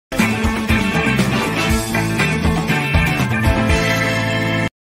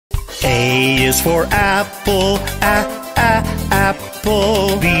A is for apple,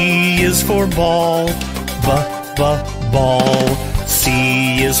 apple. B is for ball, ball.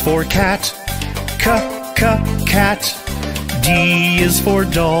 C is for cat, cat. D is for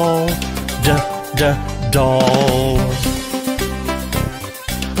doll, doll.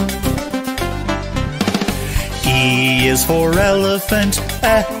 E is for elephant,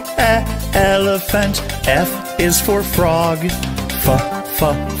 elephant. F is for frog,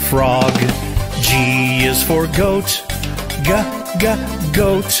 frog. G is for goat,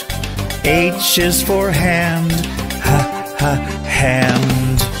 goat. H is for hand,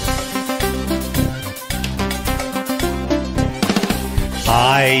 hand.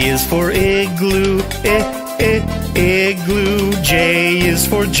 I is for igloo, igloo. J is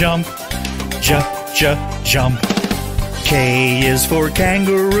for jump, jump. K is for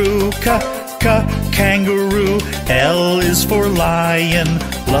kangaroo, kangaroo. L is for lion,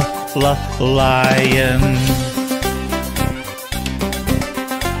 lion.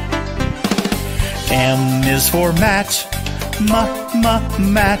 M is for mat,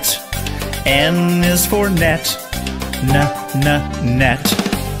 mat. N is for net, net.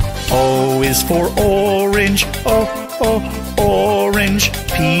 O is for orange, orange.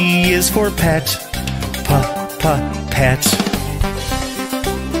 P is for pet, pet.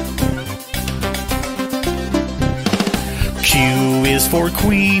 Q is for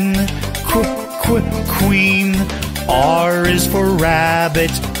queen, queen. R is for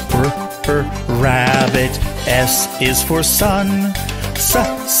rabbit, rabbit. S is for sun,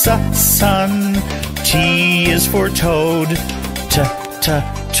 sun. T is for toad,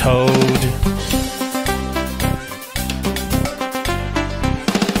 toad.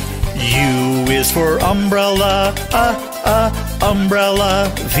 U is for umbrella, umbrella.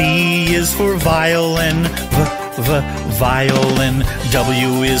 V is for violin, violin.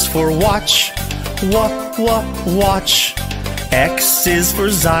 W is for watch, watch. X is for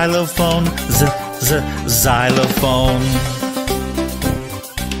xylophone, xylophone.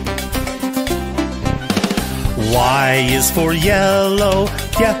 Y is for yellow,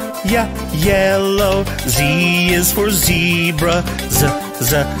 yellow. Z is for zebra,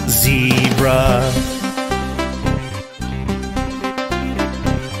 zebra.